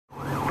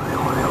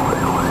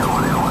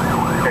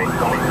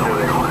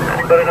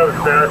Anybody know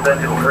the status?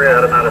 Engine 3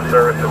 had him out of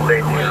service since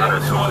 1800. Yeah,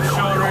 it's showing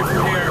right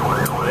from here.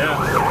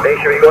 Yeah. Make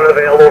sure you go to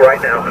available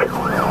right now. Engine 5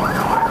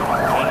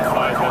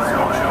 got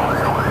smoke showing.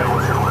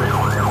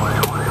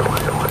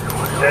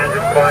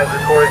 Engine 5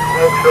 recording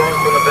smoke showing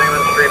from the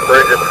Bingman Street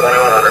Bridge at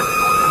 2100.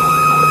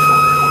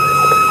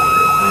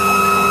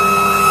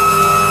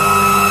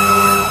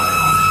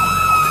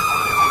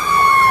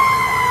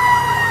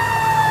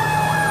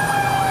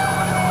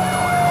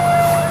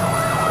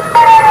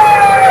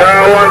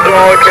 Tower 1's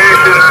on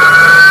location.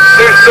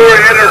 Two-story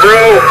in a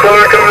row,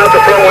 fire coming out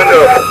the front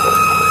window.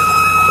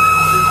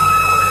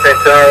 Okay,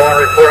 Tower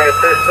 1 reporting a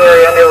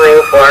two-story in a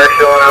row, fire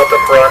showing out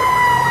the front.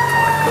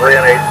 3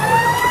 and 8.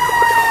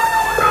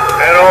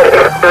 And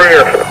also the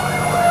rear.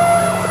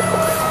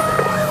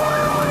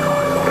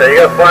 Okay,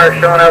 you got fire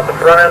showing out the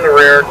front and the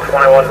rear,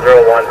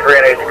 2101, 3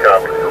 and 8 to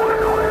copy.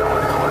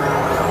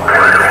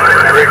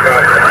 3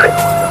 copy.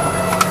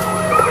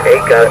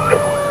 8 got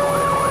it.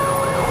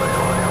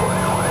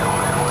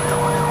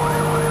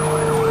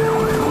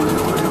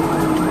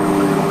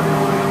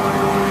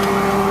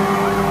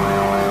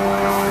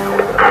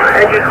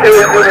 Engine 2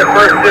 is moving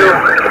first 2.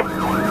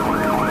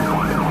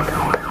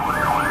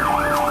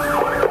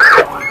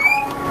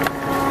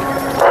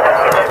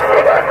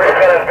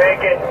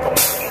 Vacant.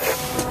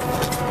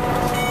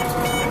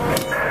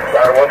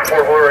 Fire 1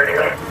 4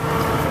 radio.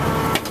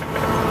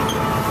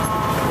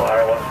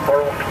 Fire 1 4.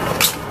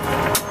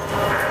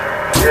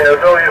 Yeah,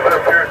 it only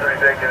appears to be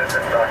vacant at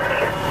this time.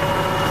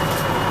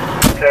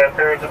 Okay,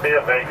 appears to be a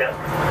vacant.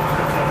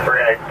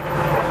 3 8.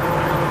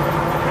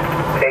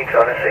 8's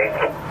on the scene.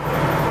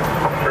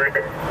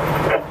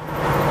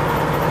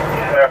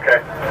 Okay.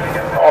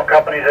 All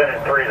companies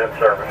engine 3's in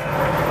service.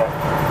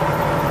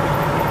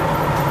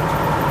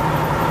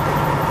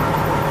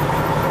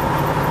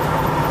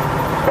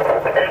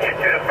 Engine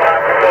 2 to 5.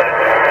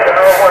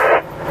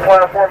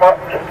 Platform up.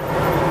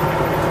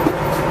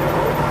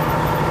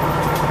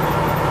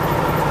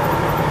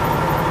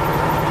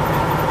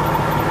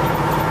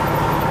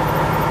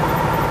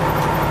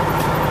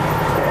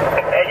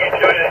 Engine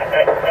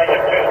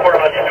 2's port on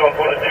you doing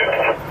for the Duke.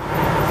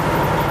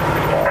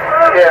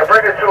 Yeah,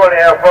 bring it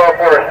 2.5 up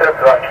for a step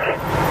cut.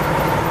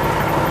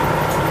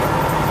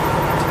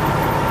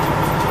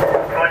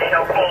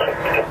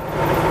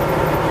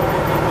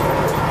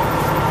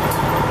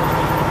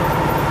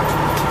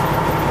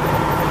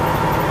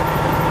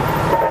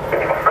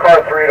 Car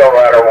 3 to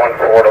ladder 1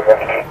 portable.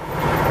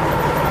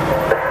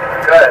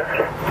 Go ahead.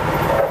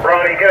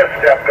 Ronnie, get a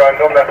step gun.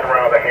 Don't mess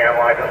around with the hand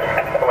line. Just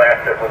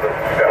blast it with a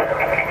step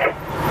gun.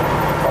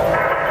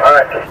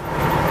 Alright.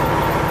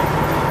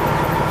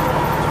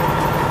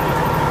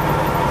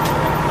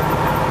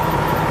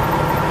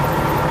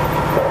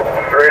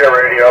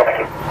 Radio.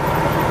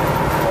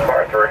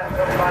 Car 3.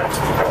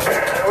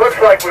 It looks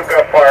like we've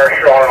got fire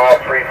showing on all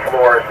 3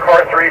 floors.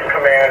 Car 3's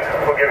command.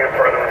 We'll give you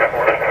further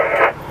report.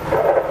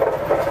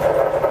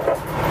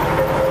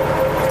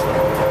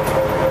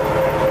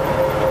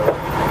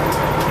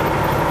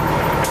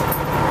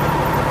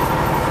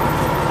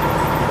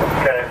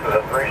 Okay, so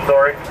the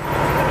 3-story.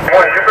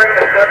 What, did you bring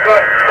the step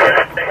gun?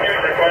 They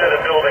used in front of the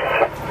building.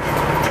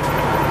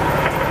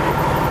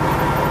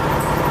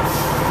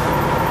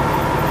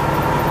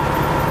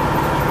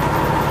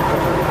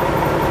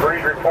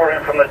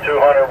 Reporting from the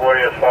 200 way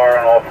is fire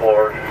on all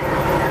floors.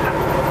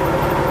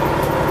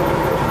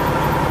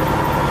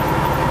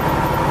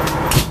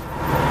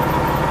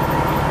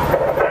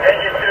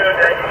 Engine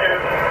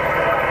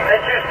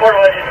 2's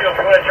portal engine 2. If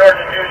you want to charge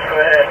the Deuce, go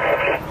ahead.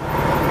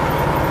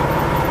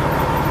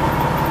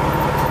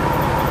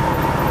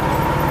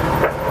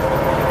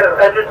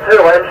 Engine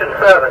 2, engine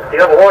 7. Do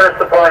you have a water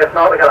supply? If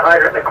not, we got a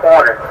hydrant in the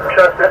corner.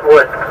 Chestnut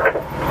wood.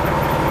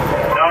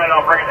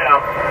 No, bring it down.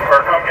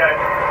 Or come get it.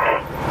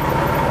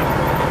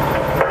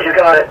 You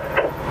got it.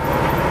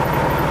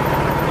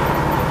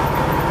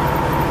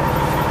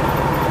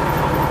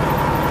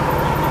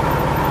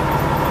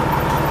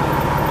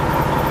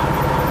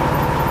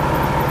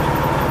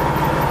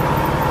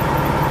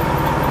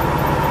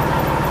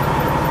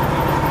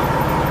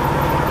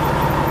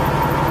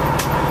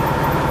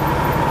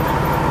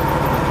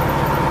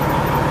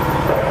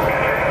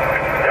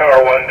 Tower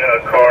 1,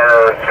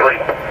 car 3.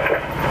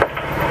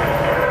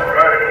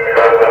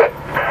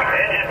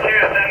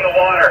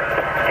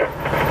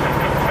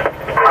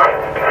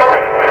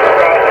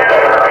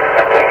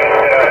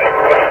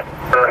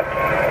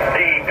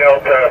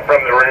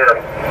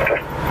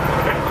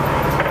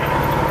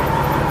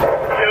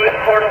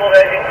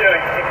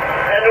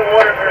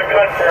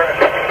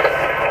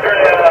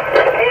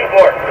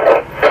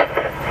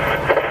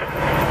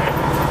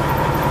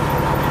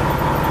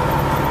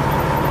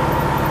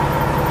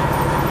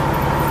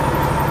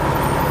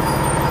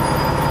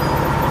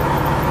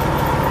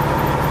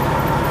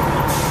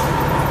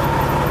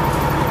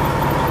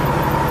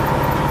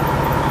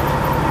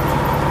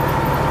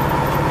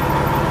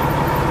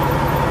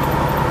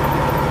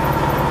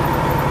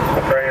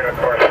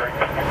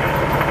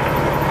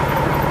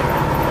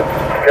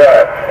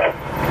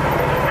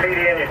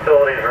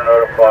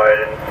 verified.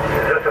 And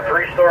is this a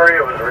 3-story?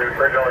 It was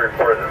originally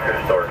reported as a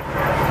 2-story.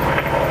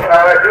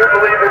 I do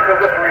believe this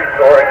is a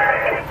 3-story.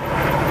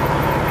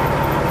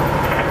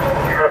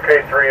 Okay,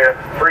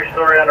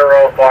 3-story under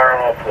row, fire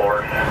on all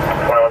floors.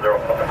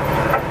 2105.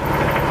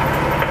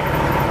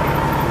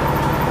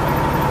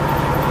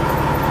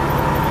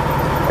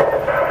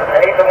 I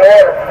need some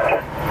water.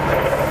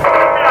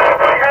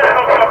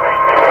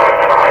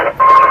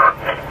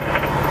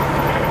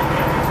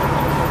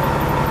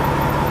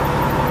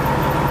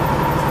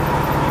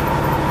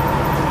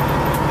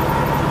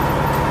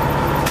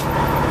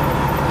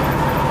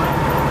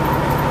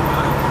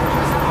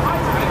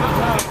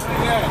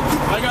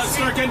 I got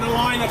stuck in the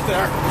line up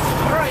there.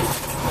 All right.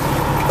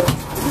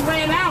 You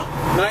ran out.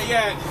 Not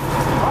yet.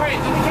 All right,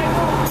 let me get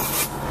going.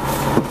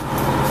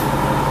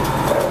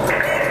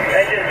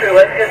 Engine 2,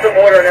 let's get some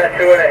water in that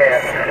 2.5.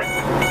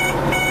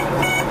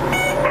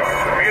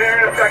 Be there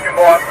in a second,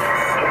 boss.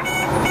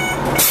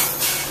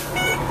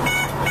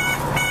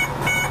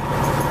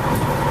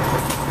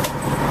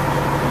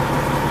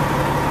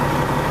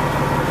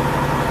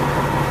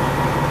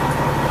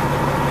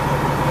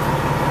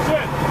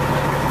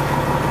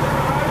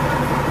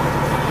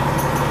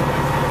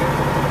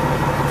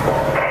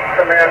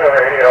 Command the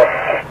radio.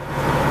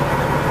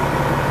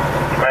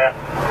 Man.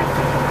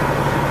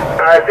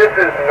 This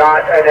is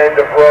not an end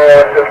of row.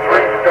 It's a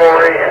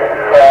 3-story.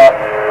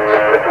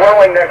 The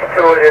dwelling next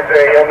to it is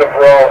a end of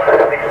row.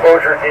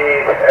 Exposure B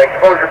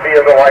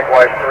is a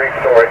likewise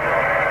 3-story.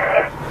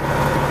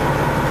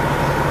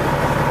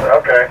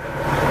 Okay.